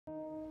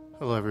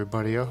Hello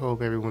everybody, I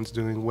hope everyone's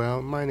doing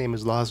well. My name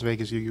is Las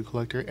Vegas Yu-Gi-Oh!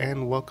 Collector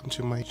and welcome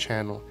to my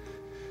channel.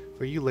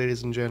 For you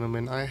ladies and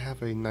gentlemen, I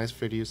have a nice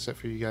video set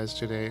for you guys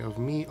today of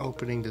me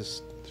opening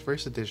this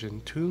first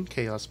edition Toon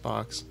Chaos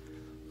box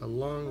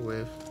along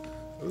with,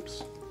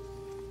 oops,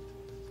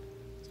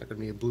 is that going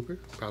to be a blooper?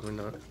 Probably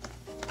not.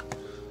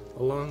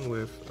 Along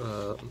with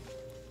a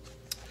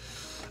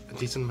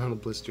decent amount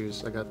of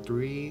blisters. I got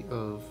 3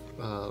 of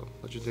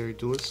Legendary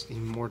Duelist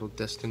Immortal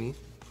Destiny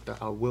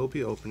that I will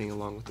be opening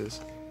along with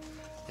this.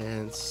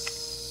 And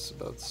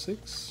about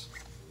 6.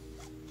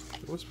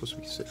 It was supposed to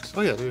be 6.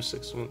 Oh yeah, there's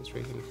 6 ones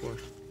right here on the floor.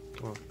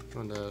 Oh,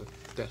 on the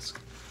desk.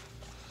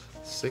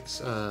 6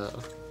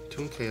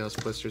 Toon Chaos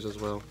blisters as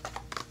well.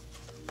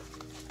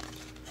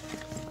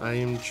 I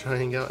am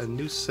trying out a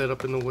new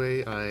setup in the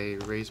way I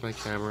raise my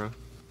camera.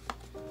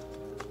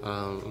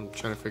 I'm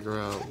trying to figure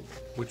out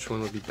which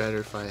one would be better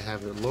if I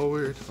have it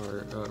lowered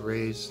or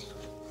raised.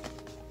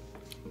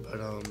 But you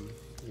know,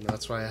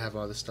 that's why I have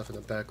all this stuff in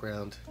the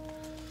background.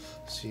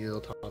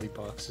 Sealed hobby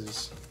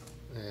boxes,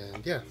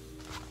 and yeah.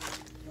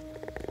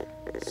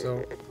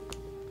 So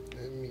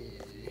let me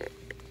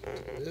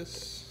do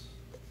this.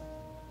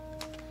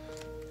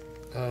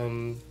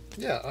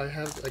 Yeah,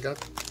 I got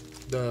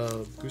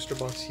the booster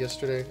box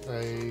yesterday.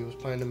 I was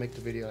planning to make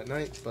the video at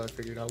night, but I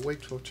figured I'll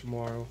wait till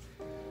tomorrow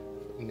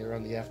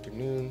around the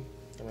afternoon,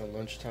 around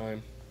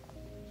lunchtime.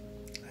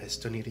 I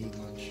still need to eat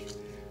lunch,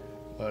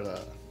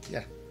 but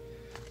yeah,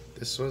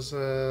 this was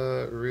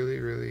a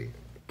really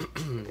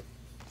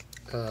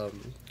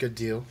good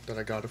deal that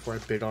I got before I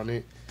bid on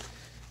it.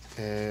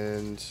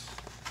 And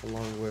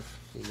along with,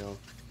 you know,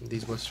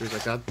 these blisters, I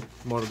got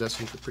Immortal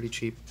Destiny for pretty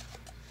cheap.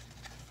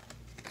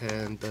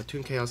 And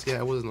Toon Chaos, yeah,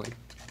 it wasn't like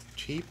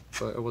cheap,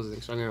 but it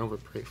wasn't, so I didn't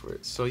overpay for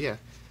it. So yeah,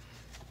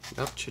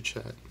 enough chit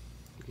chat.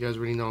 You guys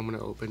already know I'm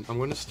gonna open. I'm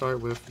gonna start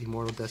with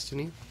Immortal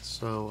Destiny,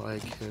 so I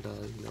could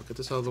you know, get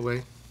this out of the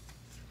way.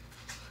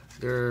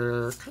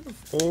 They're kind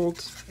of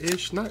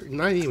old-ish, not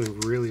even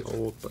really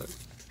old, but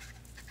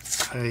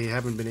I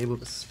haven't been able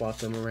to spot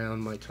them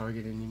around my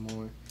Target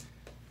anymore.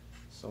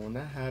 So when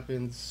that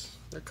happens,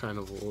 they're kind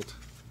of old.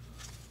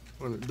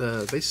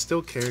 They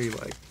still carry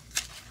like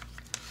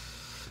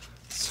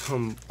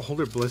some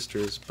older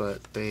blisters,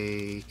 but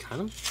they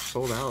kind of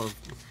sold out of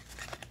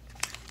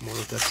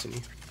Immortal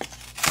Destiny.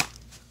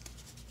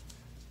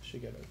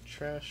 Should get a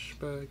trash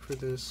bag for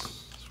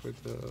this, for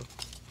the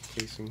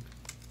casing.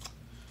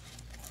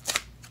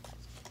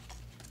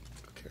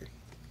 Okay,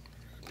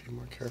 be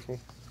more careful.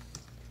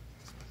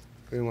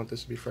 I really want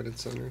this to be front and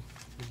center.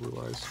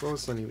 Blue eyes. Well,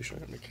 it's not even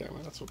showing on the camera.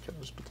 That's okay.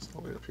 I'll just put this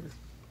all the way up here.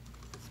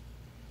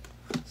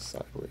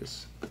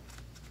 Sideways.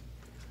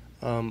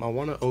 I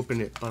want to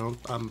open it, but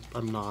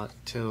I'm not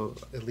till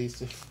at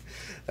least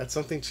that's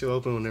something to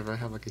open whenever I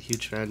have like a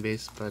huge fan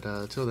base. But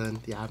till then,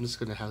 yeah, I'm just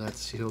gonna have that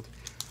sealed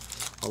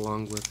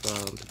along with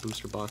the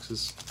booster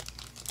boxes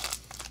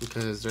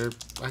because I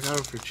got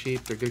them for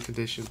cheap. They're good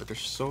condition, but they're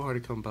so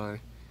hard to come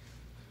by.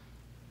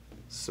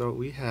 So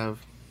we have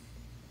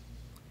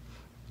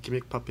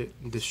Gimmick Puppet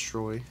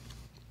Destroy,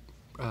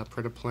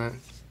 Predaplant.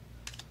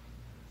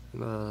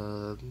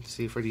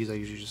 See, for these I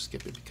usually just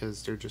skip it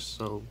because they're just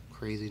so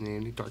crazy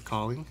named. Dark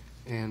Calling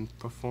and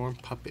Perform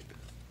Puppet.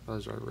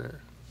 Those are rare.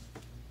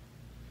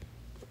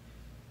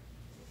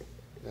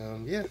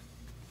 Yeah,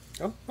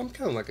 I'm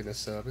kind of liking this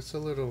setup. It's a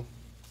little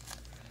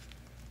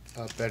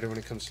better when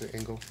it comes to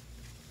angle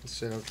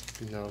instead of,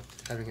 you know,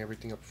 having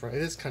everything up front.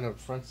 It is kind of up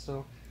front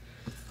still,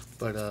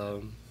 but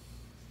a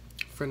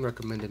friend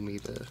recommended me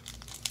to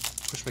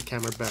push my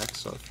camera back,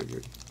 so I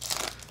figured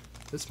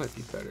this might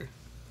be better.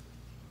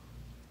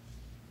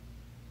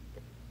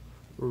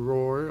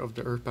 Roar of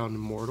the Earthbound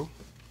Immortal,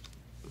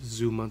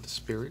 Zuma the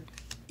Spirit,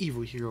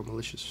 Evil Hero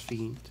Malicious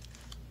Fiend,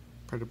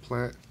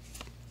 Predaplant,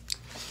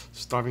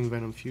 Starving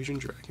Venom Fusion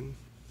Dragon.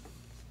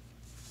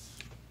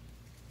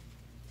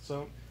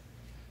 So,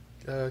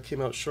 came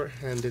out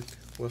short-handed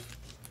with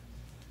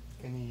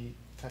any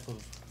type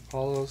of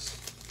hollows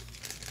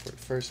for the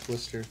first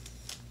blister.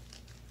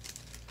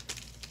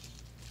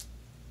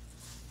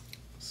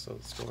 So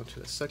let's go on to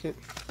the second.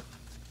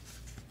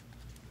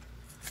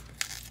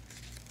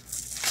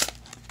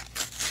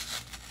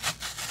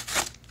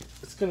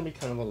 It's going to be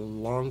kind of a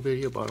long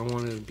video, but I don't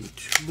want it to be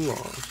too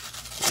long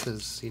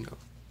because, you know,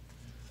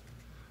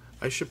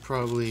 I should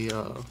probably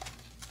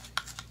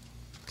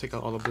take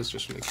out all the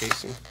blisters from the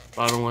casing.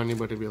 But I don't want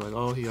anybody to be like,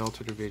 oh, he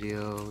altered the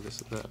video,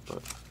 this and that.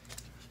 But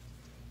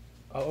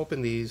I'll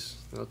open these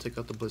and I'll take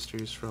out the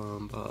blisters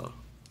from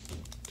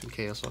Toon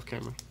Chaos off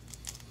camera.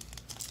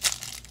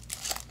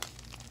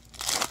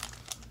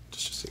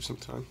 Save some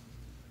time.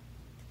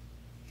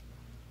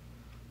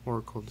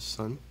 Oracle of the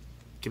Sun,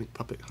 Gimmick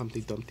Puppet Humpty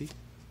Dumpty,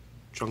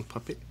 Drunk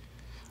Puppet,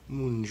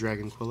 Moon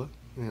Dragonquilla,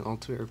 and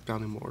Ultimate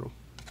Earthbound Immortal.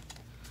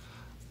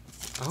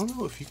 I don't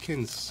know if you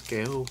can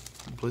scale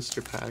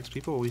blister packs.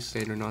 People always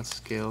say they're not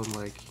scaled,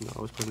 like, you know, I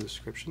always put in the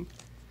description.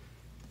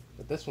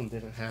 But this one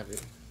didn't have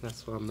it.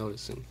 That's what I'm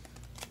noticing.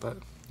 But,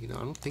 you know, I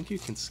don't think you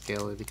can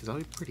scale it because that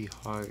would be pretty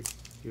hard.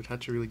 You'd have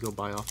to really go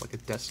by off like a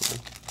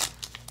decimal.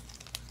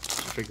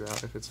 figure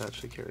out if it's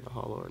actually carrying a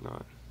holo or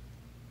not.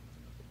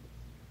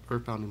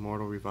 Earthbound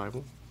Immortal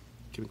Revival,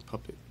 Gimmick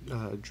Puppet,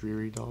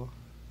 Dreary Doll,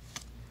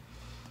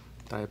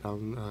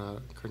 Diabound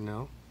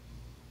Cornell,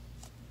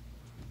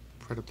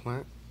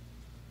 Predaplant,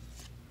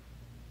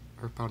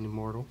 Earthbound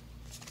Immortal,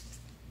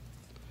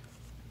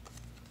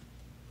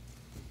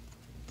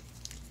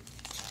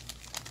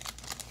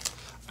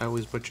 I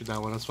always butcher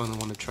that one, that's one I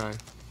want to try,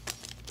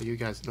 but you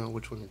guys know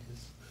which one it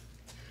is.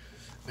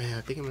 Man,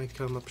 I think I might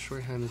come up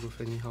short-handed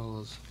with any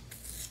holos.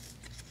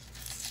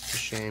 It's a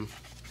shame.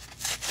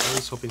 I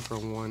was hoping for a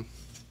 1.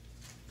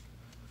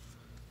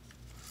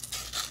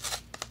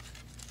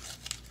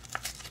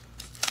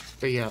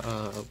 But yeah,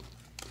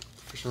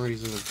 for some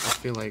reason I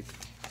feel like,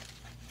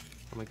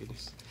 oh my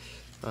goodness,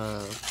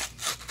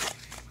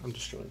 I'm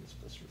destroying this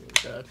blister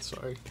really bad,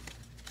 sorry.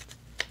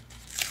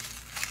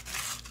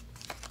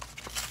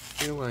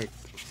 I feel like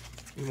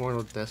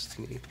Immortal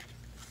Destiny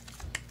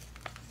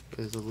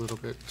is a little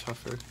bit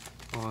tougher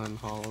on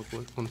holo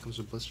when it comes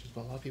to blisters,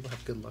 but a lot of people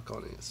have good luck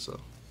on it, so.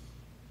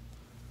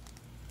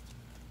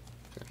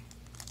 Okay.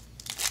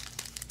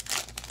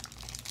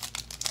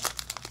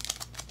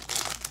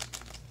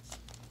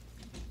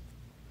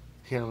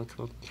 Yeah, I'm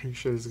pretty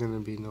sure there's gonna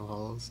be no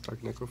holos.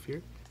 Dark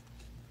Necrofear,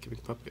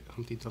 Gimmick Puppet,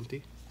 Humpty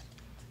Dumpty,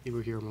 Evil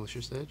Hero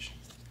Malicious Edge,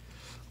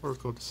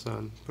 Oracle the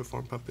Sun,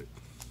 Perform Puppet.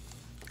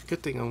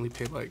 Good thing I only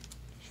paid like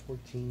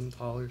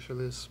 $14 for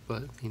this,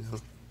 but you know,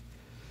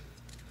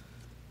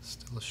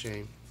 still a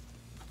shame.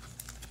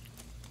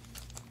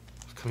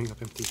 Coming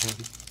up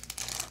empty-handed.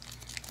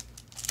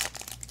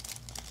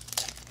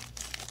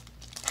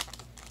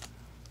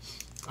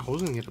 I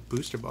was gonna get a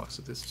booster box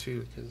of this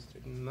too, because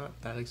they're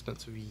not that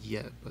expensive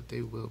yet, but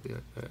they will be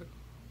like that.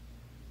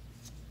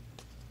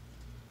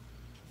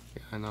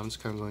 Yeah, and I'm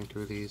just kind of going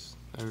through these.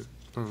 I'm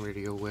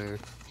already aware.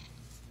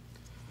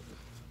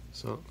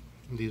 So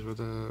these were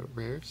the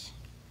rares.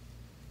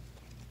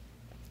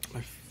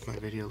 My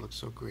video looks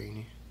so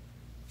grainy.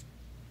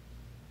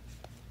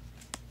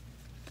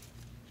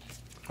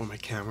 Or my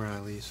camera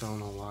at least, I don't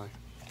know why.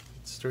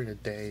 It's during the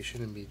day, it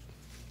shouldn't be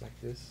like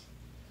this.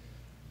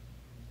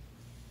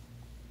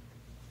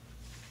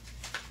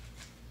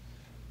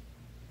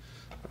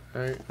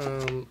 Alright,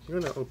 I'm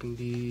gonna open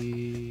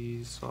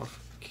these off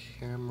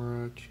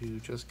camera to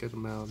just get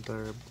them out of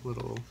their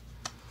little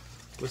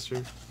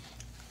blister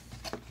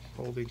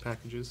holding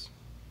packages.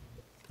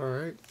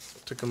 Alright,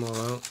 took them all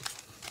out.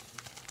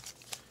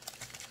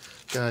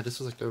 God, this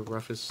was like the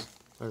roughest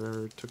I've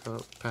ever took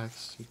out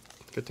packs.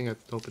 Good thing I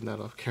opened that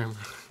off camera.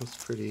 It was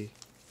pretty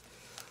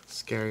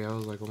scary. I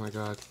was like, oh my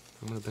god,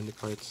 I'm gonna bend the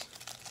cards.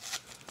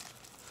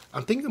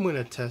 I think I'm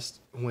gonna test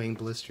weighing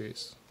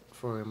blisters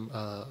for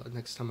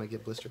next time I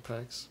get blister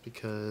packs,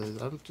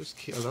 because I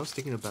was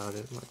thinking about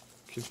it. Like,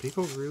 can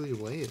people really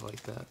weigh it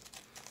like that?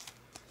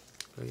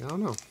 But yeah, I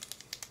don't know.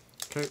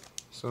 Okay,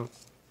 so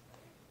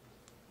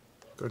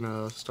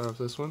gonna start off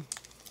this one.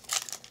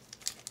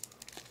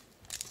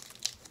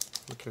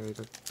 Okay,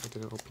 that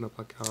didn't open up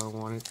like how I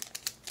wanted.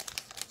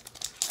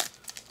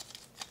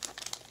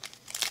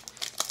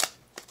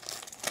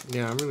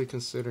 Yeah, I'm really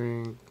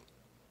considering.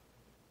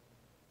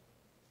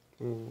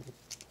 Ooh.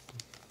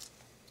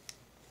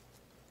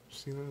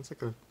 See that? It's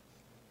like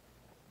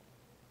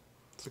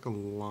a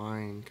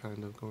line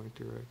kind of going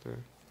through right there.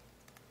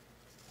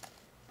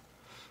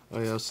 Oh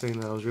yeah, I was saying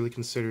that I was really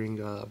considering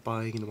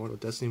buying an Immortal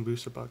Destiny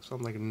booster box. So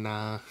I'm like,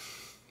 nah.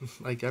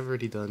 Like, I've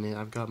already done it.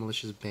 I've got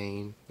Malicious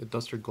Bane. The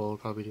Duster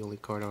Gold, probably the only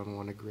card I don't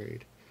want to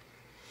grade.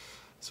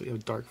 So we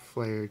have Dark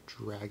Flare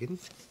Dragon,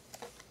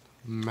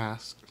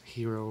 Masked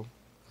Hero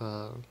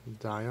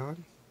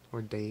Dion,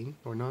 or Dane,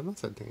 or no, not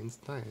that Dane, it's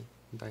Dion.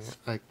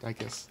 I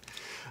guess.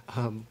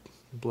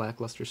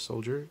 Black Luster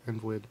Soldier,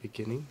 Envoy at the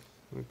Beginning.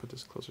 Let me put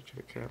this closer to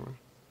the camera.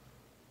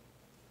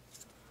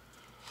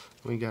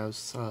 We got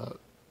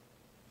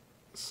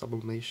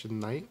Sublimation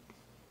Knight.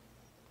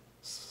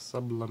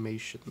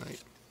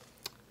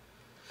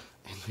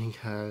 And we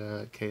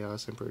got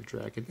Chaos Emperor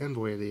Dragon,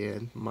 Envoy at the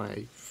end.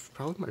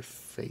 Probably my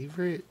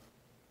favorite.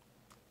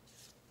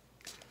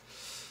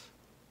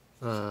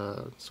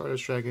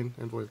 Stardust Dragon,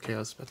 Envoy of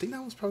Chaos. I think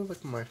that was probably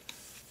like my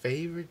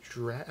favorite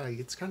dragon. Like,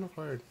 it's kind of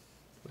hard.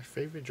 My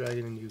favorite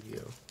dragon in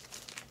Yu-Gi-Oh.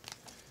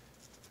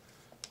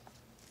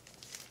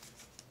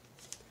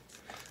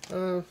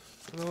 I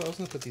was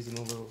gonna put these in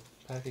a little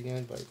pack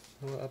again, but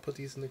I'll put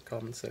these in the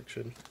comment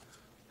section.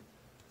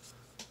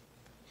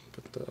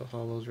 Put the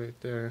holos right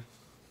there.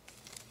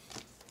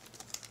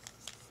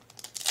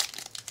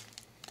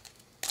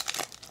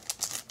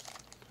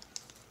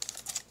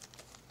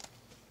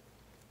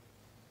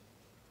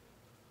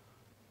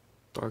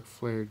 Dark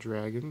Flare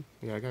Dragon.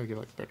 Yeah, I gotta get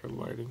like better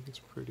lighting. It's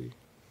pretty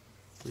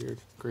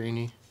weird,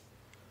 grainy.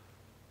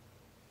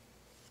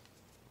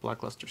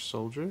 Black Luster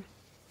Soldier.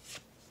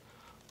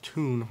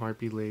 Toon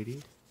Harpy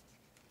Lady.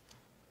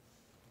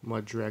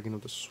 Mud Dragon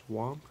of the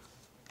Swamp.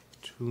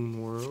 Toon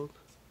World.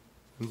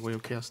 And Whale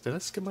Chaos. Did I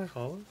skip my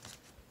holo?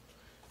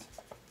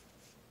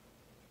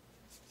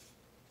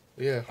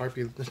 Yeah,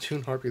 the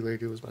Toon Harpy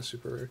Lady was my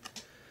super rare.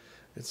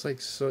 It's like,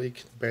 so you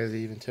can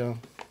barely even tell.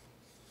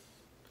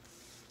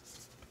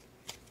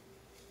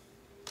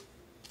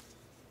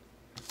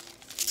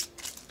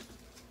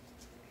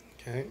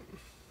 Okay.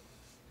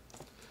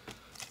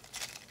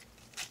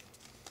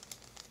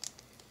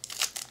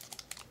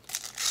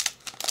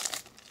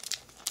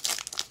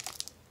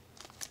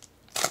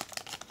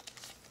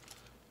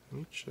 Let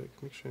me check,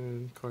 make sure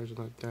the cards are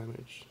not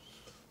damaged.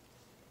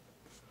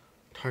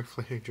 Dark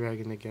Flare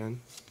Dragon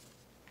again.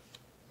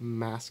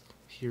 Mask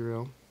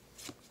Hero.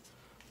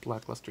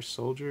 Blackluster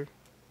Soldier.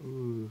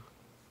 Ooh.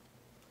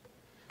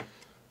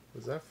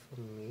 Was that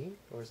from me?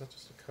 Or is that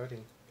just a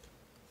cutting?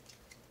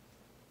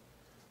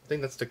 I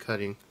think that's the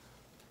cutting.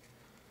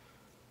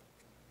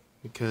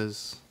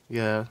 Because,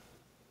 yeah.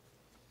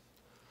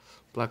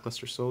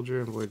 Blackluster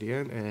Soldier and Void the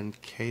End and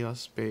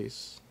Chaos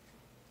Space.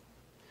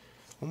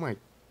 Oh my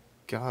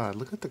god,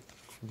 look at the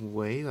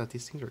way that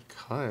these things are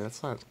cut.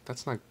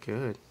 That's not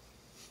good.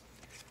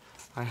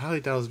 I highly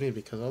doubt it was me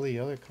because all the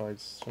other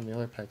cards from the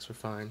other packs were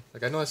fine.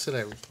 Like I know I said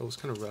I was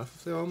kind of rough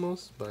with it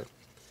almost, but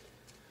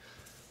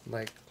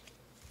like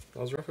I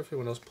was rough with it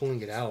when I was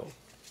pulling it out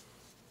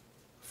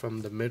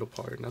from the middle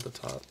part, not the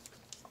top.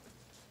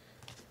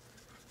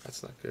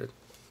 That's not good.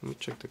 Let me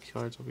check the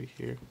cards over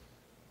here.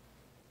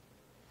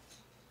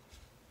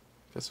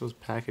 Guess it was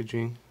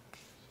packaging.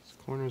 These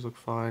corners look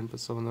fine, but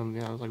some of them,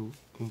 yeah, I was like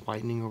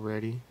whitening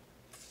already.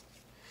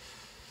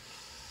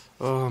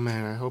 Oh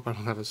man, I hope I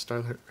don't have a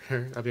Starlight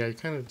Rare. I mean, I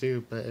kind of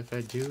do, but if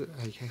I do,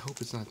 I hope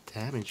it's not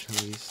damaged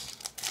at least.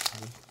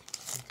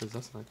 Because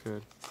that's not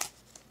good.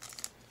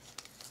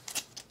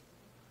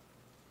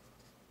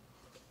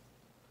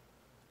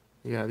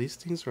 Yeah, these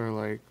things are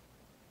like,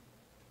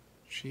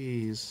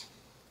 jeez.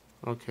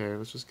 Okay,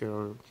 let's just get it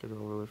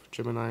over with.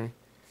 Gemini,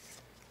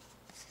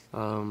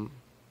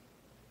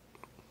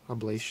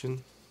 Ablation,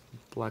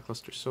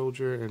 Blackluster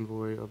Soldier,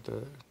 Envoy of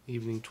the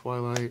Evening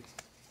Twilight,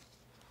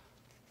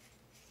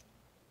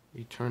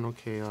 Eternal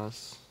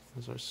Chaos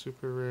is our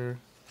super rare.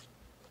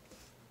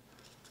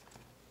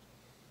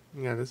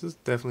 Yeah, this is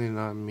definitely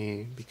not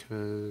me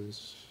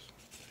because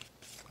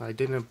I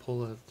didn't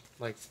pull a,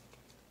 like,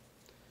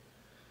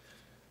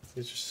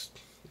 it's just,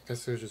 I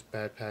guess it was just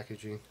bad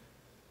packaging.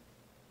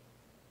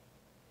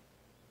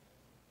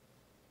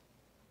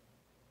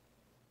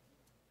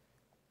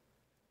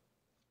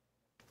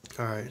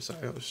 Alright,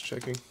 sorry, I was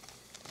checking.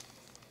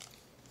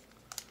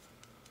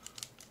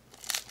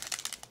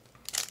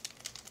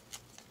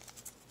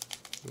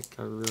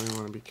 I really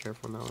want to be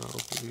careful now when I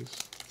open these.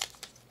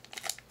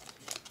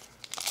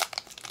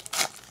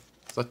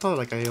 So I thought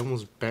like I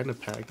almost banned a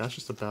pack, that's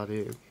just about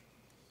it.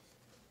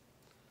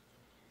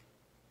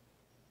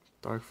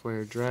 Dark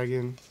Flare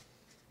Dragon,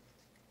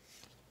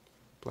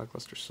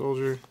 Blackluster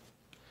Soldier,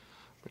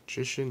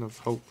 Magician of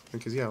Hope.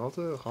 Because yeah, all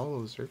the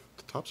hollows, the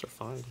tops are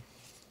fine.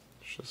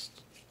 It's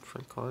just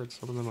different cards.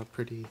 Some of them are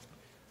pretty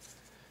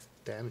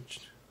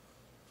damaged.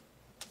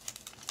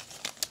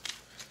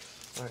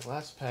 Alright,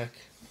 last pack.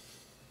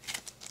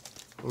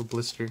 Or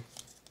blister.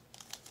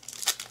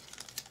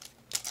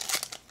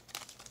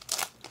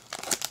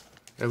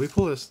 Yeah,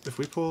 if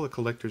we pull a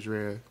collector's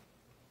rare,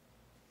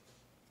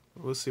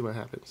 we'll see what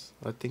happens.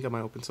 I think I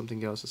might open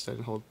something else instead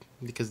and hold,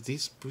 because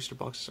these booster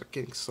boxes are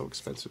getting so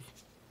expensive.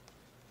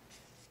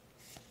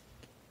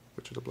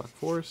 Which are the Black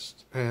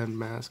Forest and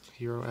Mask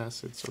Hero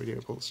Acid, so we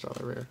didn't pull the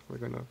Starlight Rare. We're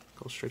gonna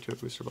go straight to the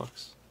booster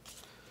box.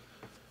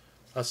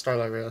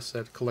 Starlight Rare, I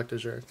said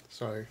collector's rare.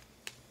 Sorry.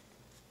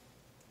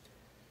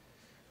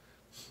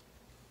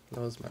 That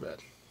was my bad.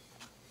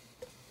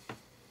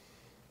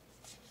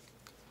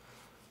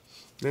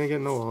 Didn't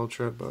get no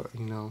ultra, but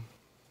you know,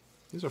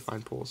 these are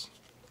fine pulls.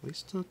 At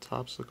least the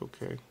tops look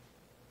okay.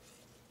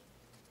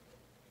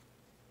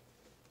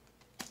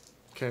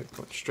 Okay,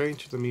 going straight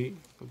into the meat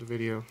of the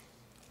video.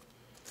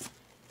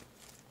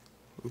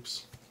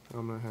 Oops,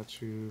 I'm gonna have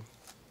to.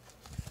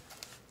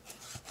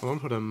 I'm gonna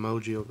put an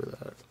emoji over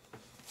that.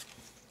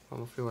 I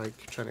don't feel like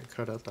trying to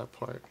cut out that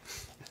part.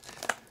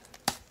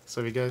 So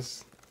if you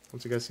guys,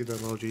 once you guys see the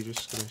emoji,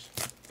 just gonna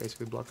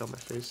basically block out my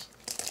face.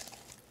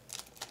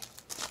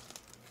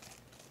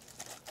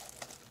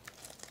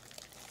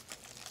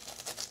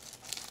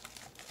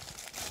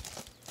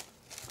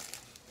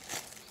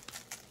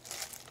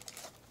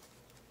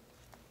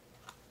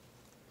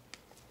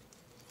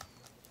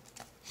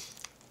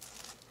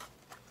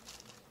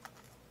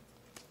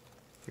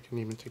 I can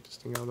even take this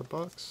thing out of the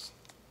box.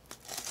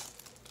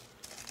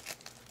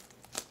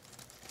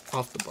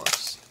 Off the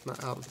box,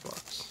 not out of the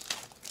box.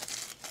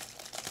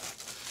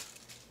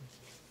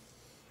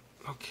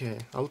 Okay,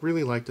 I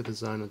really like the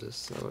design of this,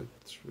 so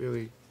it's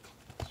really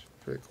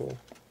very cool.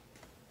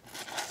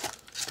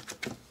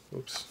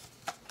 Oops.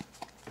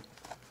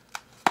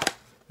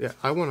 Yeah,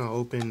 I want to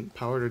open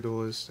Power to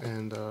Duelist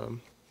and I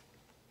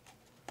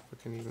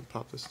can even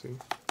pop this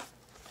thing.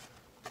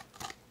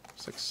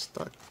 It's like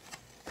stuck.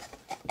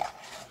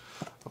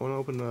 I want to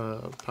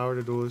open Power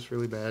to Duelist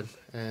really bad,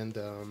 and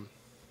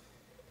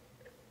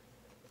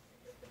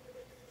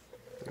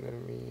let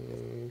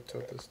me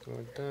tilt this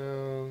one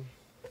down.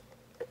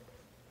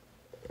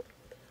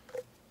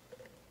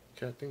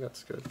 Okay, I think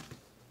that's good.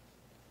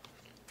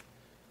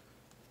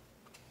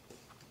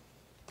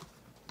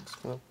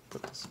 Just gonna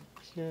put this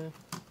here.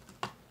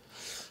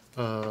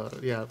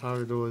 Yeah,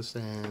 Power Duelist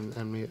and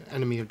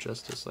Enemy of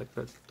Justice. Like,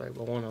 but I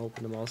want to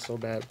open them all so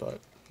bad, but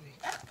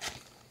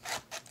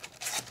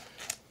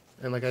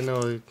and like I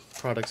know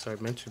products are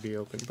meant to be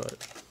opened,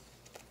 but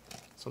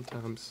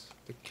sometimes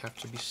they have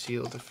to be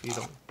sealed if you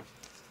don't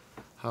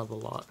have a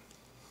lot.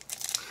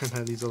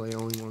 And these are the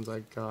only ones I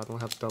got. I don't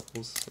have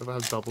doubles. If I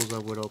have doubles, I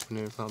would open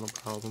it without no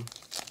problem.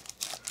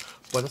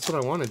 But that's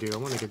what I want to do. I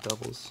want to get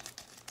doubles.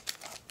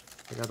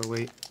 I gotta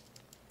wait.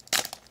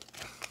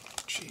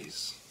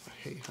 Jeez, I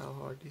hate how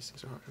hard these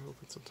things are hard to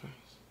open sometimes.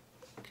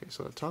 Okay,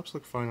 so the tops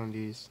look fine on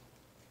these.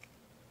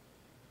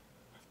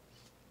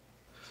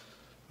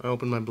 I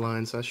opened my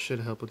blinds. That should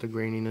help with the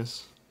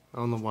graininess. I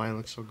don't know why it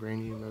looks so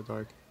grainy in the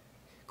dark.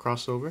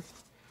 Crossover.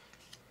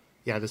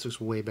 Yeah, this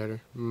looks way better.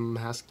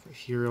 Masked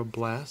Hero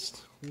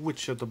Blast.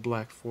 Witch of the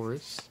Black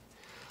Forest.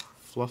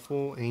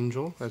 Fluffle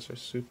Angel. That's our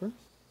super.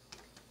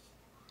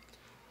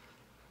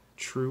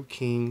 True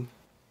King.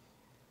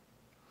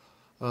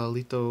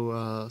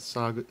 Lito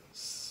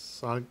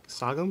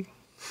Sagam.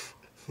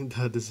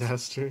 The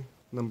Disaster.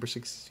 Number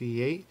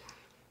 68.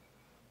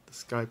 The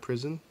Sky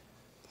Prison.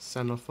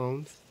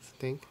 Xenophone, I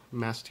think.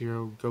 Masked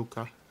Hero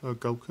Goka.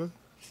 Goka.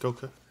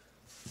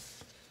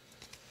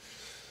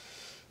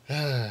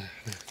 That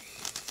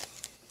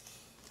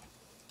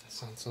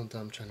sounds so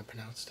dumb trying to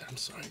pronounce that. I'm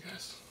sorry,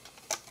 guys.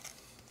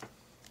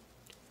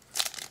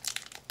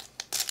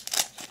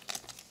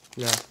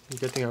 Yeah,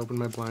 good thing I opened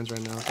my blinds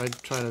right now. If I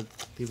try to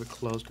leave it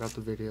closed throughout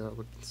the video, it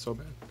would be so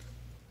bad.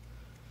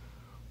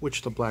 Witch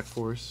of the Black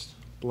Forest,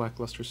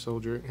 Blackluster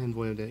Soldier,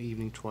 Envoy of the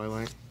Evening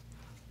Twilight,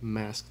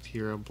 Masked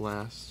Hero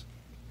Blast,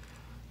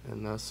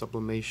 and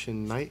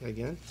Sublimation Knight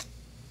again.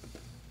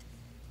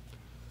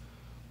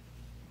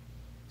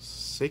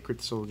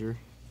 Sacred Soldier,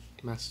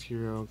 Masked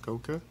Hero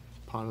Goka,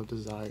 Pot of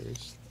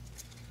Desires.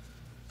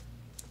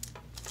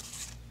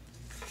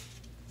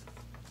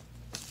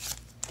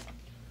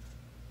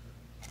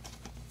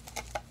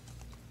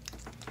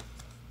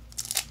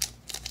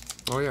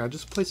 Oh yeah, I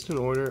just placed an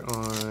order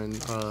on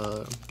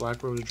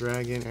Black Rose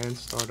Dragon and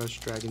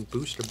Stardust Dragon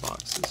booster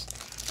boxes.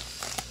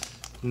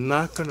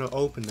 Not gonna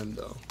open them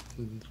though,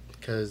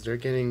 because they're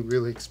getting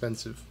really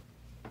expensive.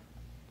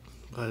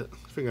 But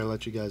I figure I'll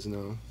let you guys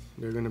know.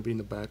 They're gonna be in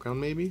the background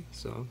maybe,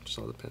 so just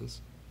all depends.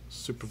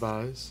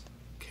 Supervise,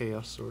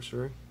 Chaos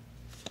Sorcerer.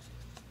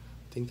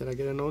 Think that I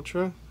get an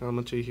Ultra?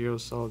 Elementary Hero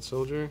Solid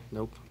Soldier?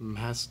 Nope.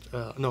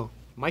 No,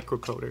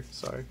 Microcoder,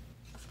 sorry.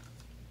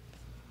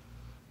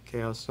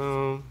 Chaos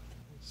Zone.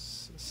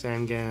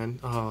 Sangan,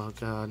 oh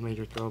god,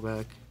 major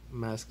throwback.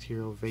 Masked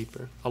Hero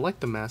Vapor. I like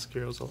the Masked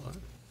Heroes a lot.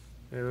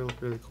 They look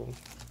really cool.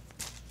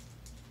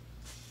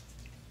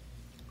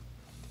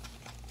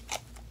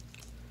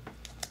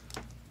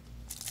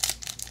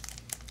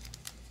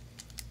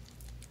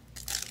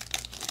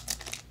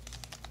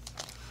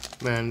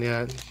 Man,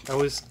 yeah,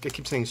 I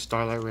keep saying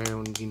Starlight Rare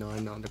when, you know, I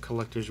know the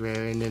Collector's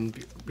Rare, and then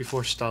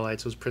before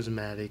Starlights it was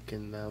Prismatic,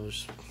 and I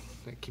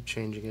keep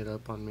changing it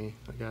up on me.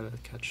 I gotta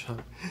catch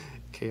up.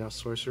 Chaos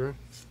Sorcerer.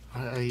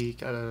 I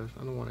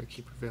don't want to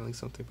keep revealing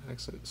something by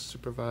accident.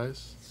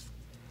 Supervise.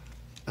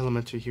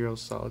 Elementary Hero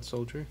Solid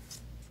Soldier.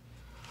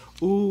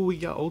 Ooh, we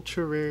got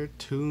Ultra Rare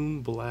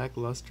Toon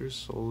Blackluster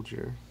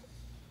Soldier.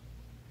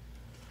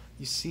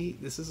 You see,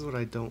 this is what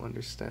I don't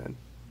understand.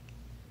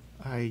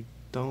 I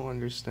don't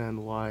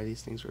understand why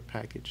these things were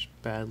packaged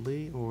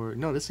badly, or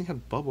no, this thing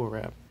had bubble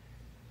wrap.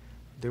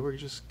 They were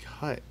just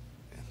cut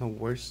in the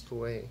worst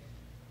way.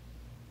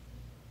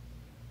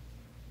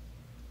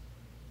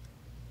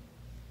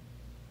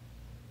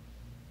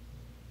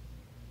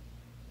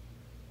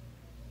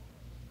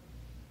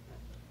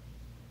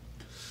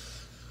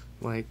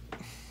 Like,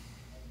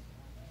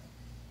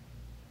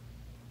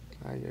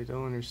 I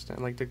don't understand.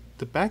 Like,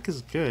 the back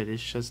is good.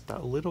 It's just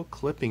that little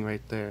clipping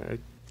right there.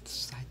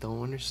 I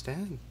don't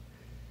understand.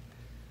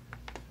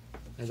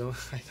 I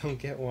don't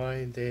get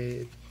why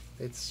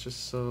it's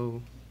just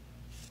so,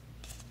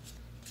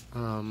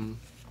 like,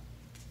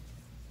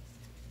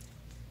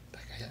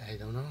 I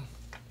don't know.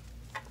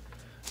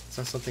 It's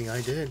not something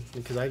I did,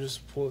 because I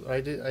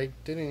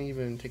didn't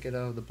even take it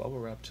out of the bubble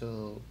wrap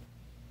till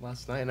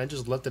last night, and I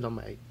just left it on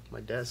my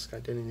desk. I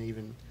didn't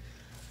even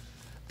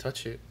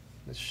touch it.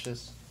 It's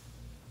just,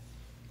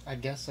 I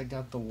guess I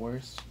got the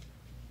worst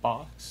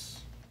box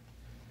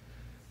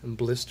and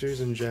blisters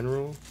in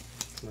general.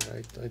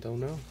 I don't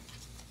know.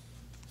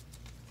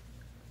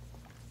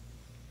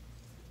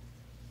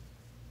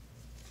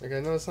 Like, I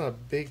know it's not a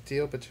big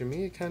deal, but to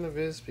me it kind of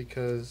is,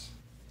 because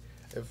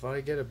if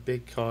I get a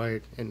big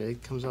card and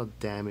it comes out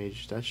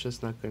damaged, that's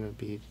just not gonna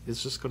be,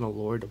 it's just gonna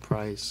lower the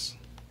price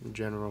in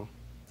general.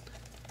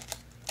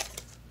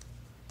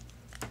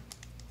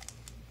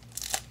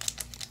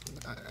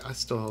 I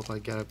still hope I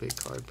get a big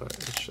card, but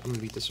I'm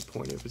gonna be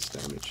disappointed if it's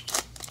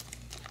damaged.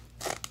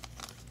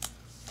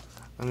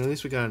 I mean, at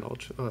least we got an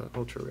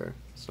ultra rare.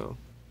 So,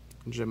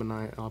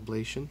 Gemini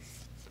Oblation,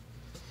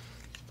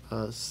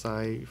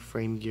 Psy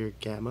Frame Gear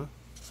Gamma,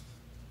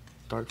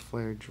 Dark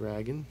Flare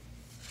Dragon,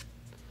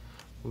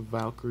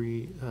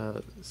 Valkyrie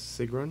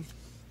Sigrun,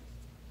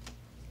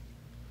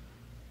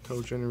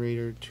 Code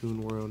Generator,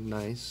 Toon World,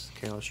 nice.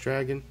 Chaos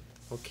Dragon.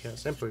 Oh,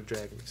 Chaos Emperor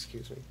Dragon,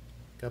 excuse me.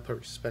 Gotta put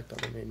respect on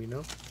the name, you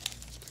know?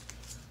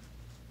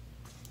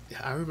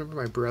 Yeah, I remember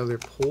my brother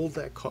pulled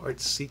that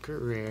card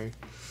secret rare.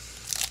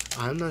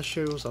 I'm not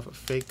sure it was off a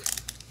fake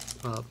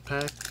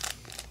pack,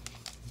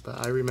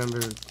 but I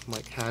remember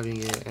like having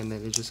it and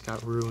then it just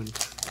got ruined.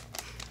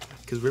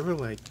 Cause we were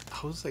like,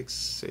 I was like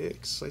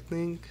 6, I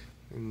think,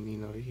 and you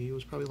know he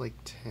was probably like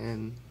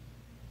 10.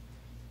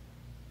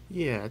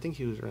 Yeah, I think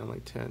he was around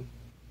like 10.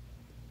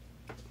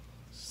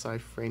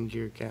 Sci-Frame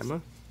Gear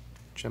Gamma,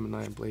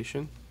 Gemini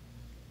Ablation,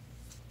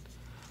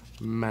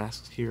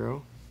 Masked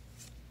Hero,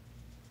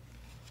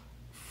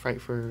 Fight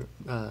for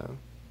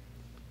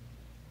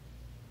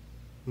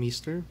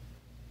Meister.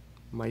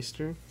 I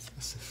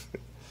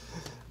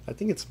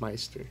think it's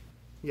Meister.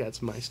 Yeah,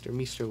 it's Meister.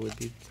 Meister would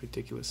be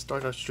ridiculous.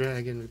 Stardust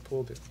Dragon, we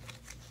pulled it.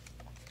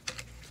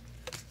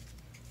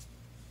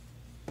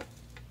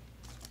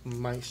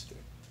 Meister.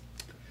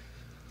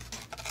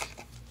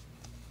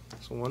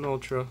 So 1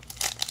 Ultra.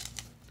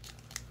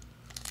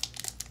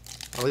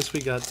 At least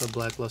we got the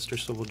Black Luster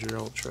Soldier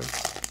Ultra.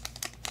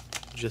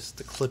 Just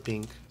the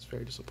clipping is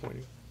very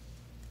disappointing.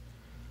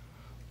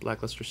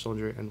 Black Luster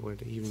Soldier and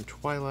with even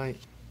Twilight.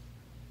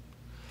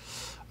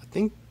 I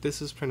think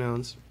this is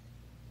pronounced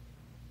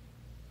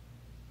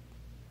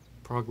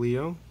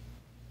Proglio.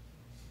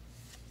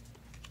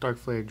 Dark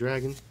Flare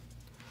Dragon.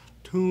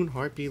 Toon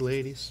Heartbeat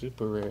Lady,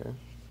 super rare.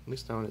 At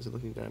least that one is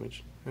looking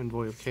damaged.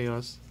 Envoy of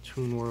Chaos,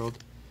 Toon World,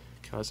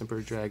 Chaos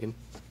Emperor Dragon.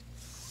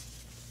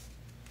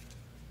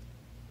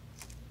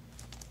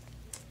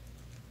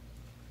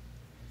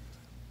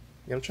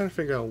 Yeah, I'm trying to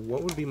figure out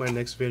what would be my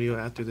next video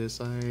after this.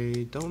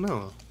 I don't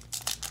know.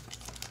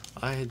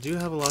 I do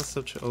have a lot of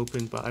stuff to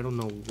open, but I don't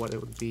know what it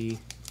would be.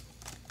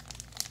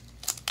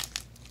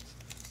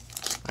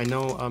 I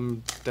know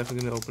I'm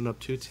definitely going to open up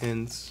 2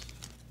 tins.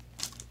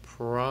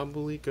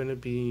 Probably going to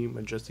be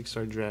Majestic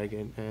Star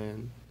Dragon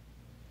and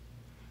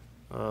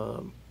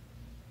I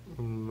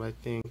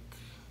think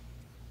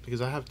because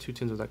I have 2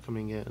 tins of that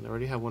coming in. I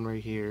already have one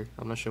right here.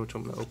 I'm not sure which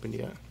one I'm going to open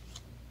yet.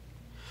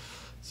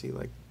 See,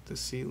 like,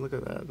 look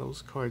at that.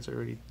 Those cards are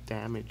already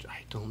damaged.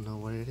 I don't know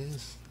what it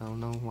is. I don't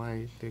know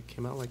why they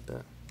came out like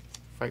that.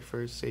 Fight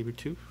for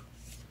Sabertooth.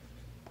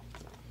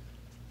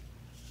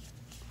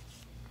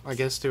 I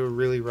guess they were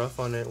really rough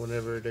on it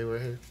whenever they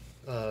were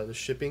the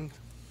shipping.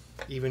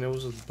 Even though it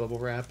was a bubble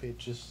wrap, it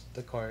just,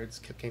 the cards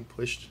kept getting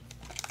pushed.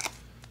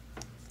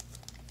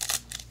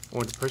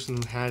 Or the person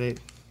who had it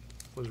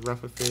was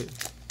rough with it.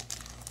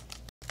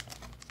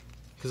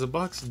 Because the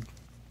box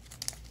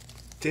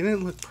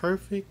didn't look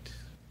perfect,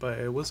 but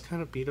it was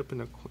kind of beat up in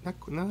the,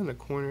 not in the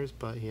corners,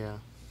 but yeah.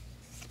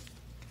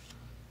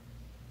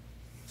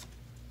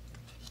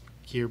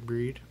 Gear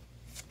Breed.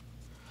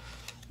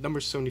 Number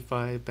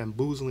 75,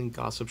 Bamboozling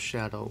Gossip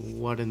Shadow.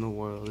 What in the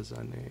world is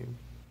that name?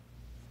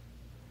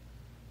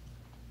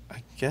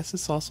 I guess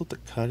it's also the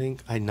cutting.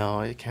 I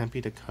know, it can't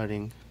be the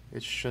cutting.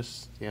 It's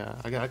just, yeah,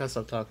 I got to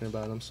stop talking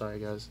about it. I'm sorry,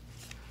 guys.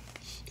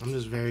 I'm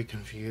just very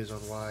confused on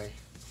why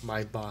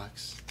my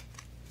box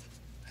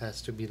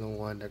has to be the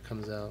one that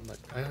comes out. Like,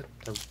 I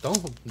don't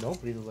hope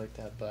nobody would like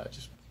that, but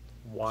just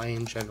why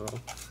in general?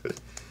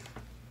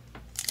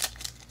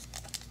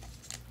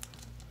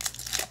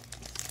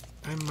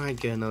 I might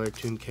get another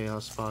Toon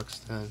Chaos box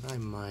then. I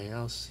might.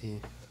 I'll see.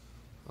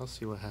 I'll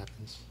see what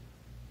happens.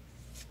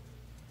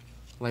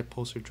 Light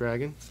Pulsar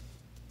Dragon.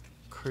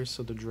 Curse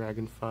of the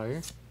Dragon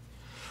Fire.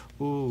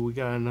 Ooh, we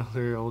got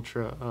another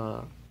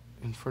Ultra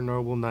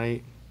Infernal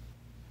Knight.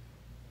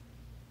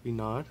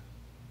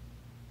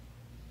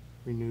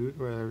 Renewed,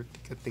 or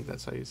I think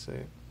that's how you say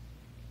it.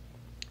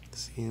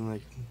 Seeing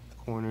like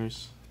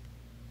corners.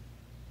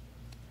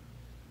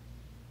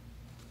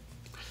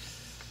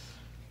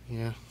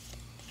 Yeah.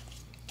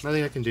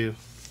 Nothing I can do.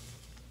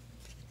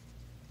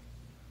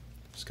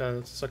 Just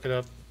gotta suck it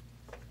up.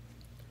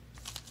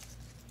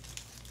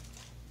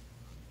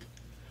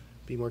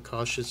 Be more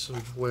cautious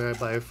of where I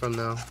buy it from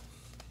now.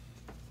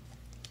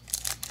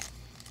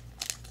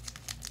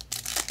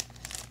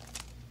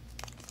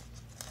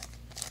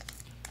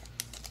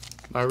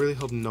 I really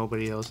hope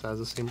nobody else has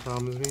the same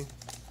problem as me,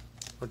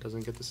 or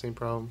doesn't get the same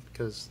problem,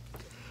 because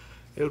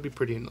it would be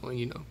pretty annoying,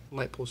 you know.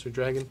 Light Pulsar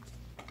Dragon,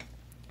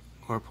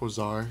 or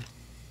Pulsar,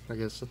 I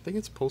guess. I think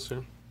it's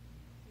Pulsar.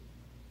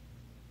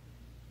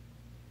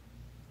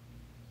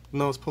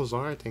 No, it's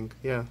Pulsar, I think.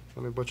 Yeah,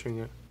 I'm butchering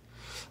it.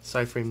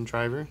 Sci-Frame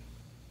Driver,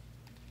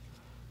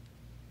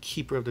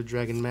 Keeper of the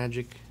Dragon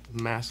Magic,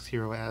 Masked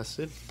Hero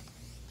Acid,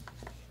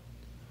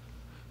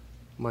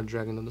 Mud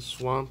Dragon of the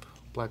Swamp,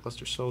 Black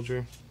Luster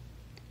Soldier,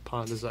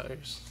 Pawn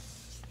Desires.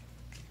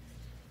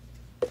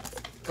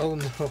 Oh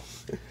no,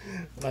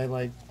 I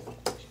like.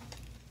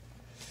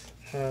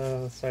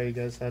 Sorry you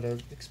guys had to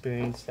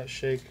experience that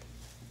shake.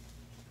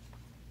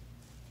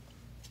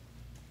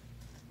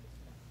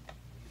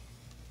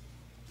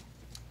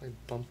 I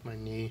bumped my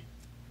knee.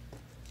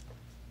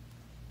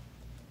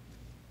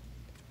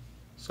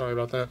 Sorry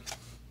about that.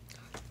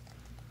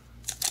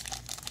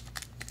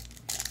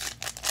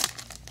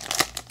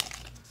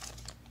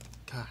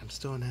 God, I'm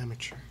still an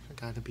amateur. I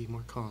gotta be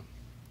more calm.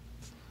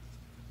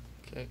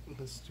 Okay,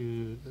 let's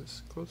do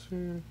this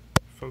closer.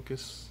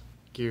 Focus,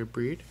 gear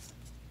breed,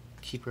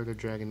 keeper of the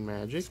dragon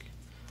magic,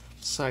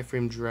 side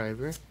frame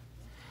driver,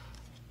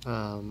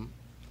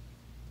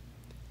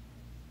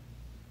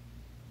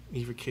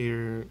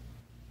 evocator,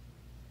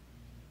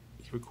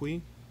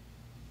 evocator,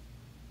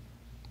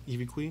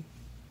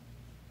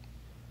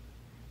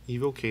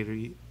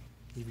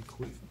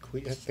 I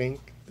think.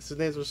 These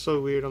names are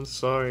so weird, I'm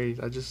sorry.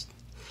 I just,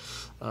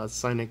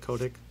 Signet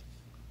Codec,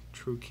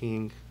 True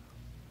King,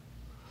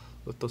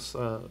 Lithos,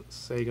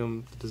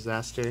 Sagum,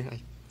 Disaster,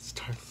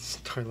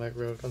 Starlight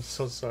Road. I'm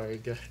so sorry,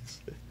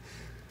 guys.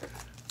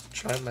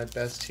 Trying my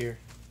best here.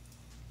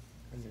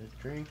 I need a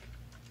drink.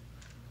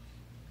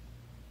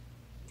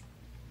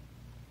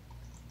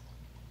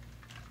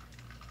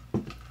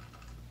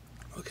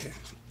 Okay.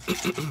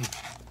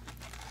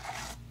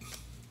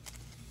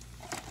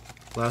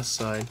 Last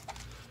side.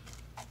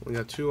 We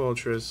got 2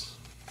 ultras.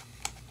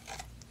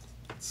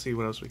 Let's see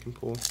what else we can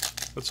pull.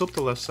 Let's hope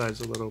the left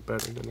side's a little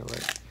better than the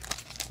right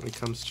when it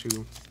comes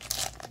to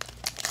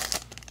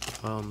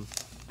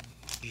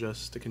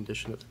just the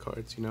condition of the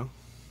cards, you know?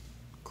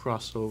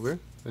 Crossover,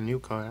 a new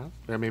card out.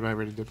 Or maybe I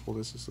already did pull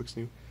this. This looks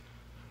new.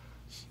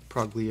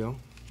 Proglio,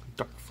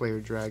 Dark Flare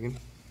Dragon,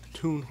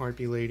 Toon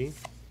Harpy Lady,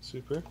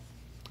 super.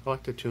 I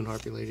like the Toon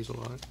Harpy Ladies a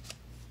lot,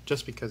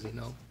 just because, you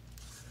know,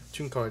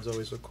 Toon cards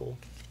always look cool.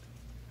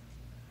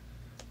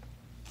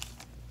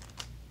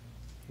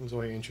 It was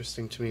very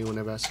interesting to me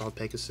whenever I saw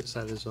Pegasus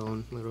had his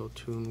own little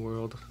Toon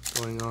world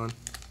going on.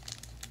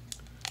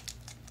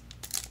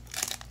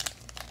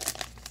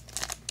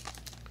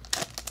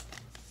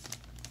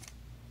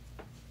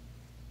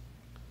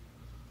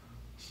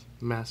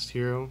 Masked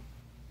Hero,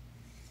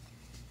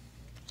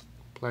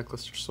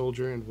 Blackluster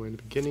Soldier, and we're in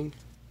the beginning.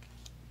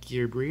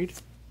 Gear Breed,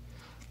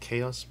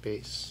 Chaos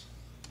Base,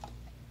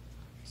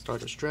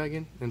 Stardust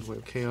Dragon, and Void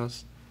of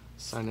Chaos,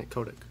 Signet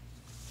Codec.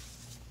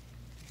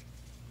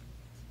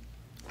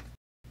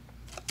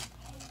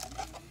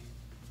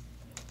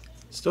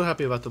 Still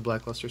happy about the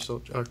Blackluster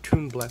Soldier, or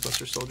Toon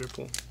Blackluster Soldier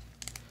pull.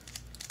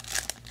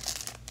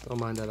 Don't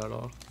mind that at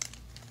all.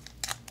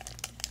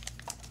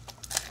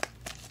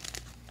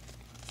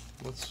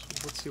 Let's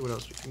see what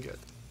else we can get.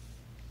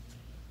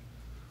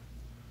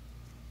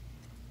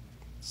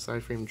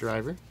 Side frame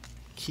driver,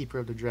 keeper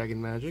of the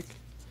dragon magic,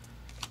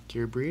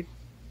 gear breed,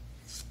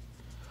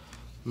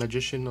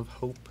 magician of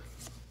hope,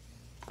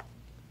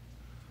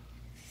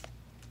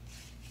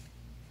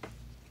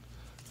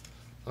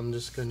 I'm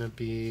just gonna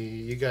be,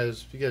 you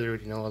guys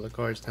already know all the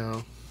cards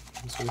now.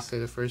 I'm just gonna say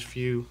the first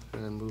few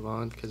and then move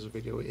on because the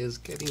video is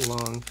getting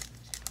long.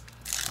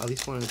 I at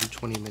least wanted to do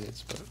 20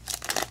 minutes, but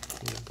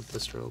you know, the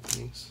blister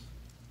openings.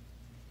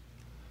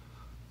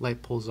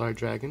 Light Pulsar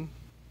Dragon,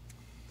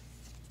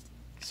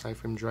 side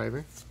frame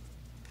driver.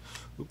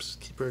 Oops,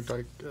 keeper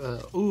dark.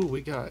 Ooh,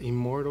 we got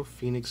Immortal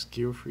Phoenix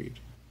Gearfried,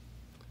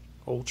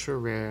 ultra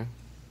rare.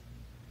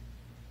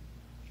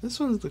 This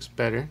one looks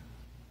better.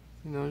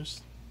 You know,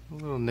 just a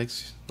little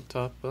nicks up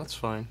top, but that's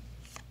fine.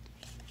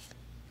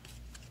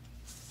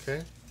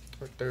 Okay,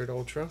 our third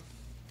ultra.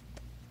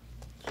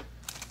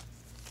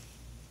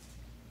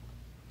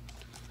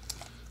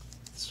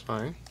 It's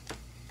fine.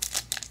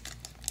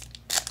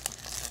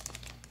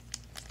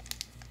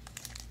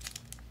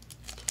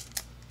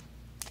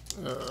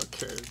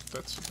 Okay,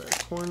 that's the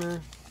back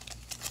corner.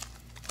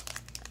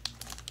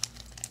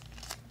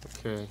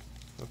 Okay,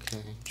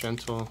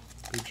 gentle,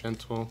 be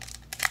gentle,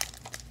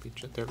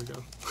 there we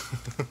go.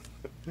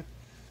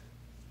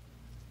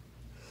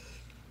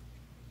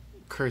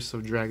 Curse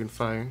of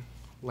Dragonfire,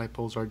 Light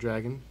Pulsar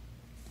Dragon.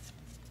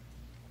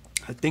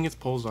 I think it's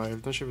Pulsar,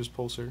 I'm not sure if it's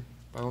Pulsar,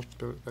 but I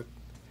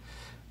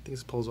think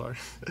it's Pulsar.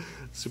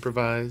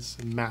 Supervise,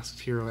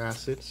 Masked Hero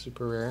Acid,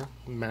 super rare.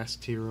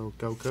 Masked Hero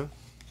Goka,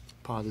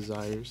 Paw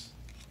Desires,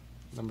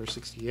 number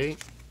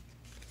 68.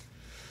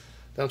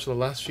 Down to the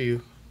last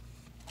few.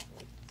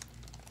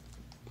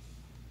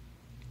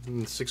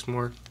 And 6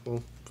 more,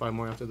 well, 5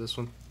 more after this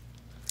one.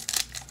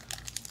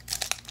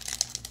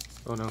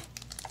 Oh no.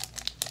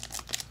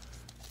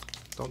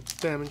 Don't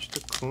damage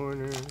the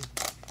corner.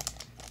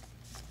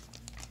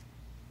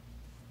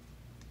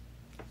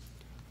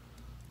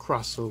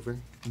 Crossover,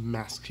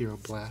 Masked Hero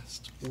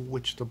Blast,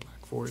 Witch of the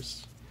Black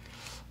Forest,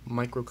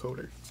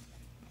 Microcoder.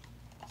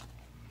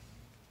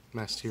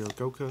 Masked Hero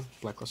Goka,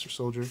 Blackluster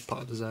Soldier,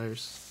 Paw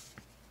Desires.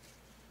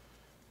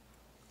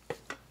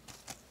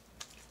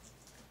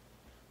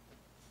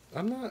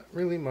 I'm not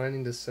really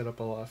minding this setup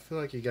a lot. I feel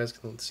like you guys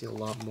can see a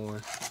lot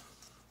more.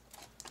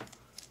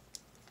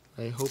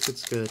 I hope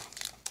it's good.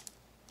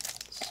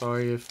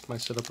 Sorry if my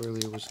setup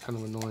earlier was kind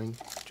of annoying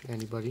to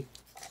anybody.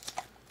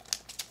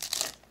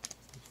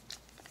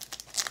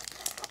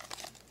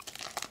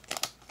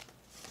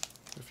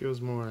 It feels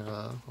more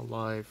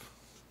alive.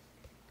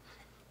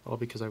 All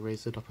because I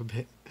raised it up a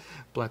bit.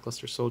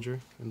 Blackluster Soldier,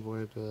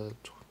 Envoy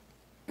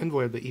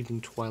of the Evening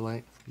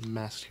Twilight,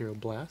 Masked Hero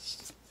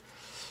Blast,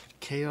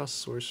 Chaos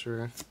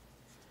Sorcerer,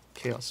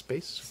 Chaos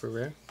Space, super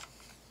rare.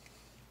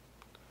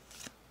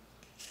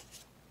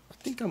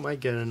 think I might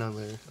get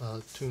another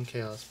Toon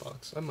Chaos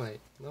box. I might.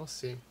 I'll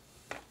see.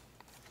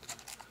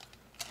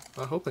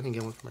 I hope I can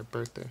get one for my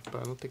birthday,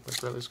 but I don't think my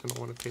brother's gonna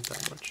want to pay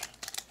that much.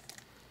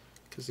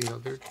 Cause you know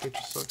they're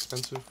just so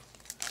expensive.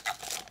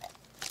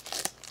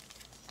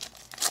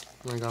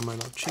 And I got mine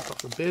all cheap off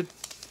the bid.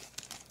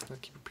 I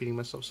keep repeating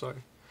myself,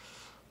 sorry.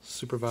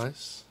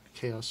 Supervise,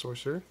 Chaos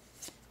Sorcerer,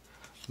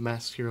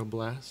 Masked Hero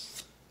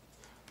Blast,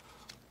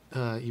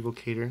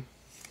 Evocator.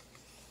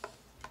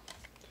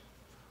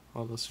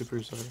 All those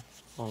supers are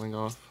falling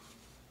off.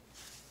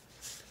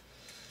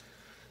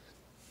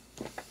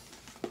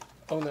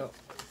 Oh no,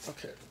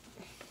 okay.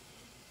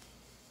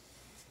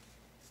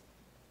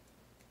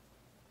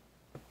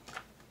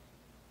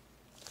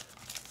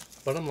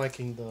 But I'm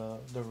liking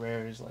the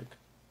rares, like,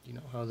 you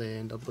know, how they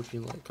end up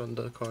looking like on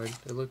the card.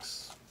 It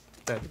looks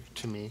better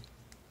to me.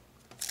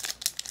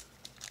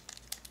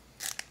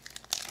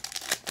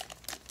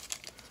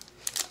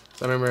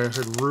 I remember I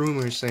heard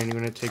rumors saying you're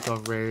going to take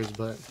off rares,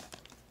 but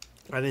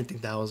I didn't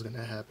think that was going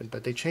to happen.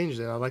 But they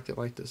changed it. I liked it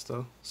like this,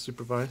 though.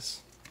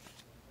 Supervise.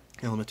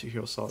 Elemental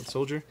Hero Solid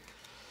Soldier.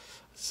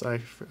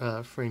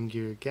 Frame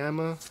Gear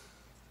Gamma.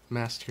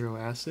 Masked Hero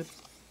Acid.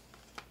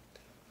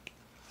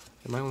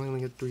 Am I only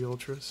going to get 3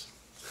 Ultras?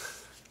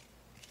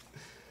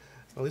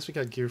 At least we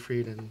got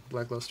Gearfried and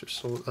Blackluster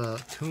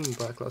Toon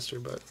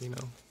Blackluster, but, you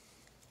know.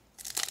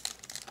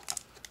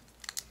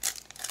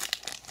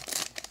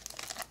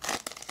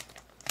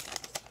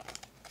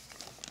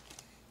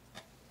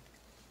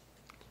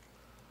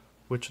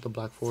 Witch of the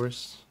Black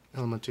Forest,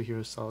 Elemental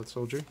Hero Solid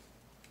Soldier,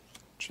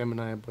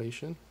 Gemini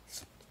Ablation,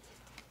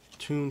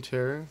 Toon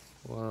Terror,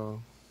 wow.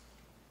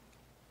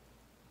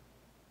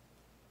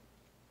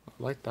 I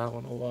like that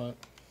one a lot.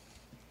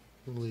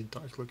 Really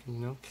dark looking, you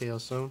know.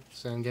 Chaos Zone,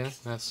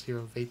 Sangan, Masked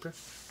Hero Vapor.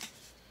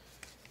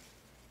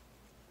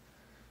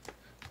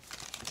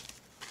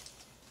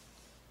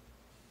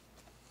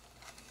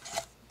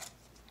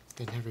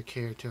 They never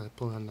care till I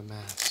pull on the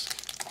mask.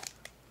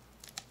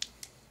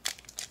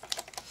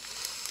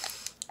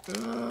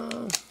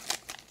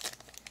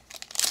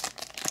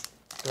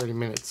 30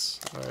 minutes.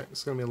 Alright,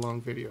 it's gonna be a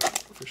long video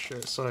for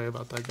sure. Sorry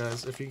about that,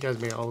 guys. If you guys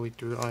made it all the way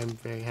through, I'm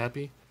very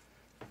happy.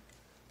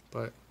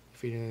 But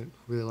if you didn't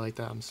really like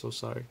that, I'm so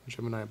sorry.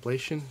 Gemini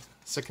Ablation.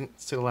 Second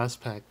to the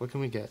last pack. What can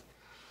we get?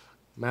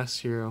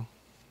 Masked Hero,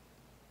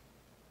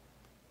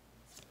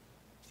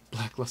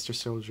 Blackluster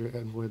Soldier,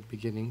 and Wood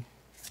Beginning.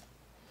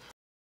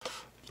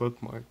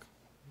 Bookmark.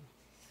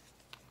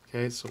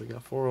 Okay, so we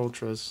got 4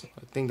 Ultras.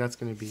 I think that's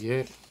gonna be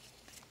it.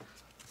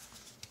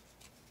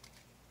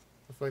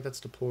 I feel like that's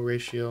the pull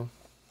ratio.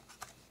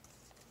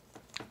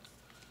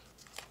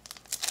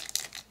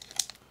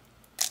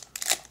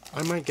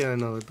 I might get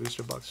another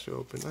booster box to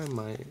open. I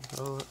might.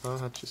 I'll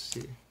have to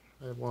see.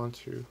 I want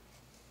to.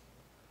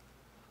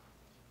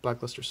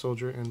 Blackluster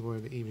Soldier, Envoy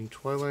of the Evening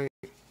Twilight,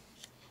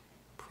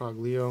 Prog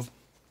Leo,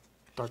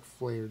 Dark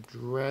Flare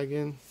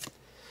Dragon,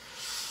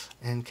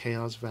 and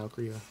Chaos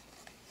Valkyria.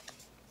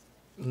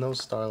 No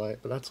Starlight,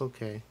 but that's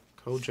okay.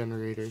 Code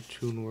Generator,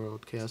 Toon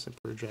World, Chaos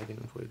Emperor Dragon,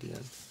 Envoy at the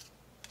end.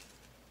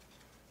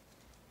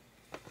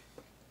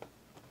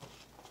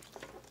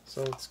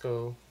 So let's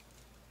go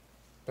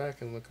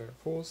back and look at our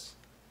pulls.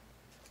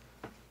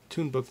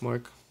 Toon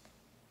Bookmark,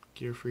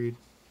 Gearfried.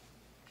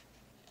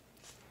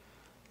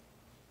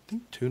 I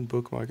think Toon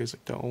Bookmark is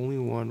like the only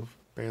one with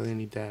barely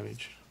any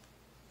damage.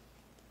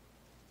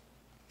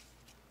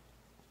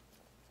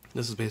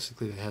 This is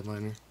basically the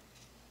headliner.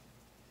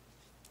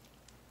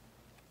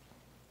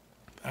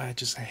 I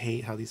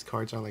hate how these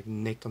cards are like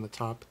nicked on the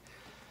top.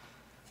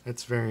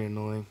 It's very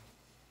annoying.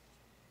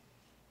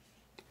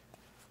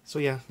 So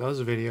yeah, that was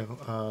a video.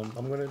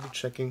 I'm gonna be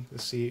checking to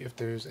see if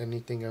there's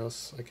anything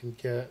else I can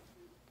get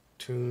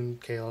Toon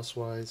Chaos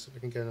wise. If I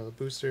can get another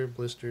booster,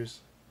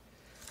 blisters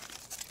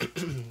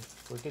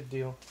for a good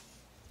deal.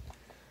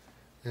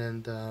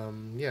 And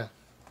yeah.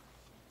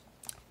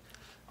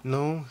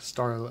 No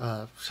star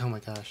oh my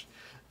gosh.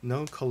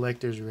 No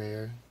collector's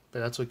rare, but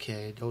that's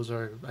okay. Those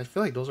are, I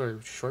feel like those are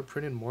short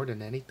printed more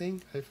than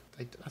anything.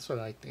 That's what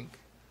I think.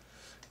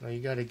 You know, you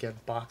gotta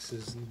get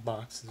boxes and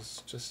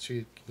boxes just to,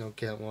 you know,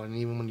 get one. And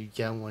even when you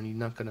get one, you're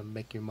not gonna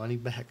make your money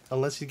back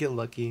unless you get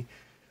lucky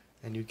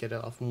and you get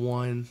it off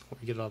one or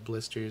you get it off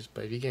blisters.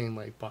 But if you're getting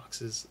like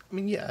boxes, I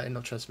mean, yeah, I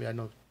know, trust me, I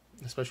know,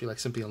 especially like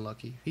Simply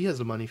Unlucky, he has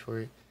the money for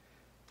it.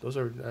 Those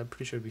are, I'm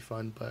pretty sure it'd be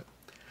fun. But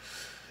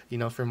you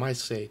know, for my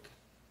sake,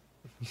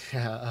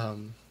 yeah,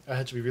 I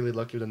had to be really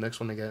lucky with the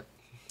next one to get.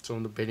 So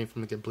I'm debating if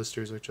I'm gonna get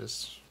blisters or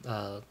just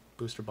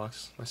booster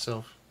box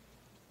myself.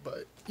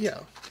 But yeah,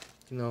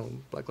 you know,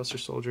 Blackluster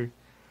Soldier,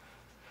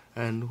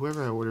 and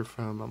whoever I order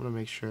from, I'm gonna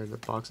make sure the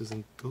box is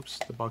in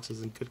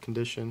good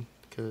condition,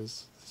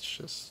 because it's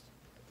just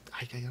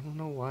I don't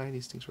know why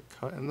these things were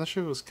cut. I'm not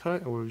sure if it was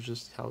cut or it was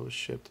just how it was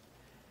shipped.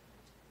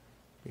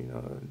 You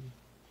know,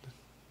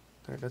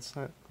 that's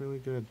not really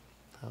good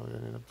how it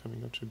ended up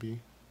coming up to be.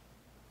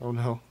 Oh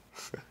no.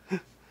 I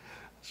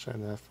was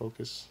trying to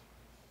focus.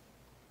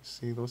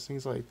 See, those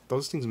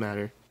things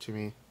matter to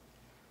me.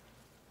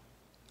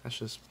 That's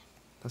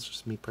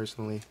just me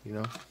personally, you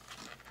know.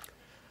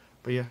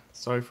 But yeah,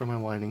 sorry for my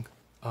whining.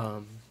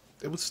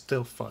 It was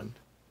still fun,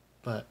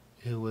 but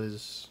it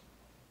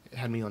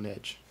had me on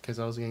edge because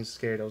I was getting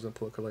scared I was gonna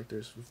pull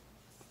collectors with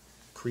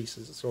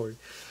creases or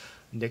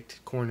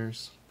nicked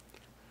corners.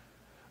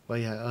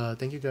 But yeah,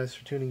 thank you guys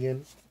for tuning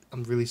in.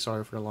 I'm really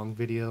sorry for the long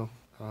video.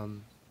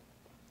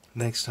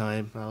 Next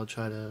time I'll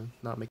try to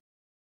not make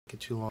it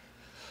too long.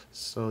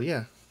 So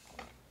yeah,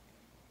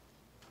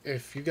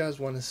 if you guys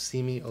want to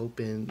see me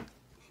open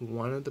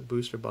one of the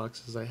booster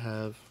boxes I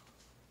have,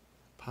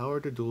 Power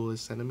the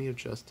Duelist, Enemy of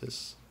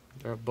Justice.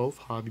 They're both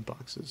hobby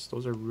boxes.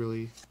 Those are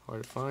really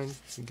hard to find,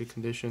 in good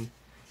condition.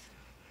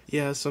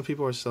 Yeah, some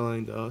people are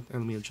selling the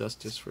Enemy of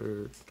Justice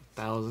for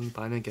 1,000,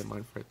 but I didn't get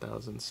mine for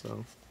 1,000,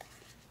 so.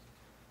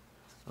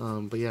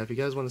 But yeah, if you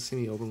guys want to see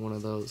me open one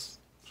of those,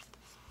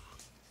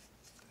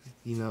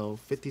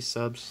 50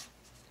 subs,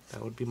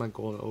 that would be my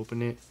goal to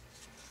open it.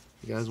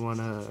 If you guys want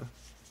to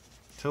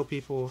tell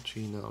people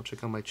to,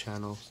 check out my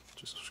channel,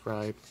 to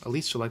subscribe, at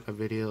least to like my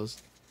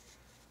videos.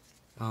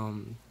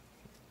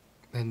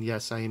 And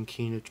yes, I am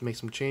keen to make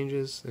some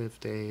changes if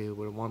they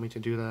would want me to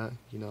do that.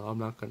 I'm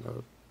not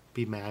gonna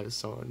be mad if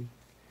someone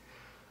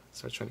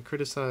starts trying to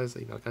criticize.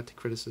 I got the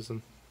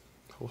criticism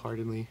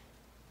wholeheartedly.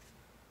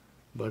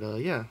 But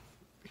yeah,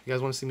 if you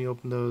guys want to see me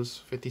open those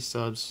 50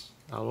 subs,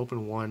 I'll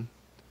open one.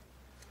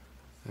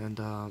 And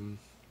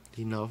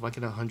if I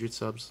get 100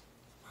 subs,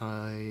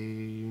 I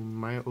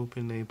might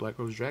open a Black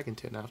Rose Dragon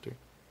tin after.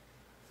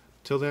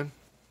 Till then,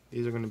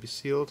 these are going to be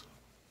sealed.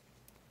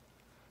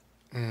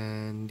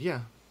 And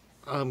yeah,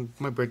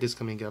 my birthday's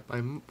coming up.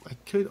 I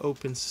could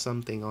open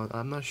something on.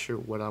 I'm not sure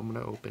what I'm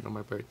gonna open on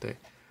my birthday,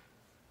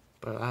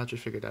 but I'll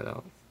just figure that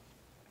out.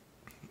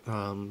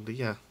 But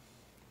yeah.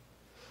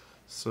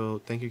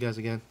 So thank you guys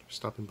again for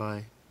stopping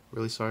by.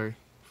 Really sorry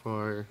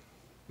for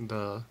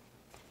the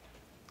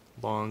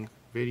long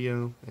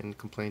video and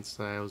complaints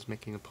that I was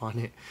making upon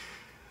it.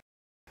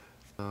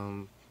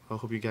 I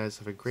hope you guys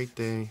have a great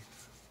day.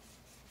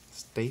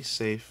 Stay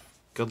safe.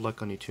 Good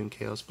luck on your Toon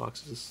Chaos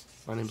boxes.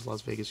 My name is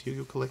Las Vegas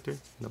Yu-Gi-Oh! Collector,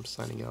 and I'm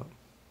signing out.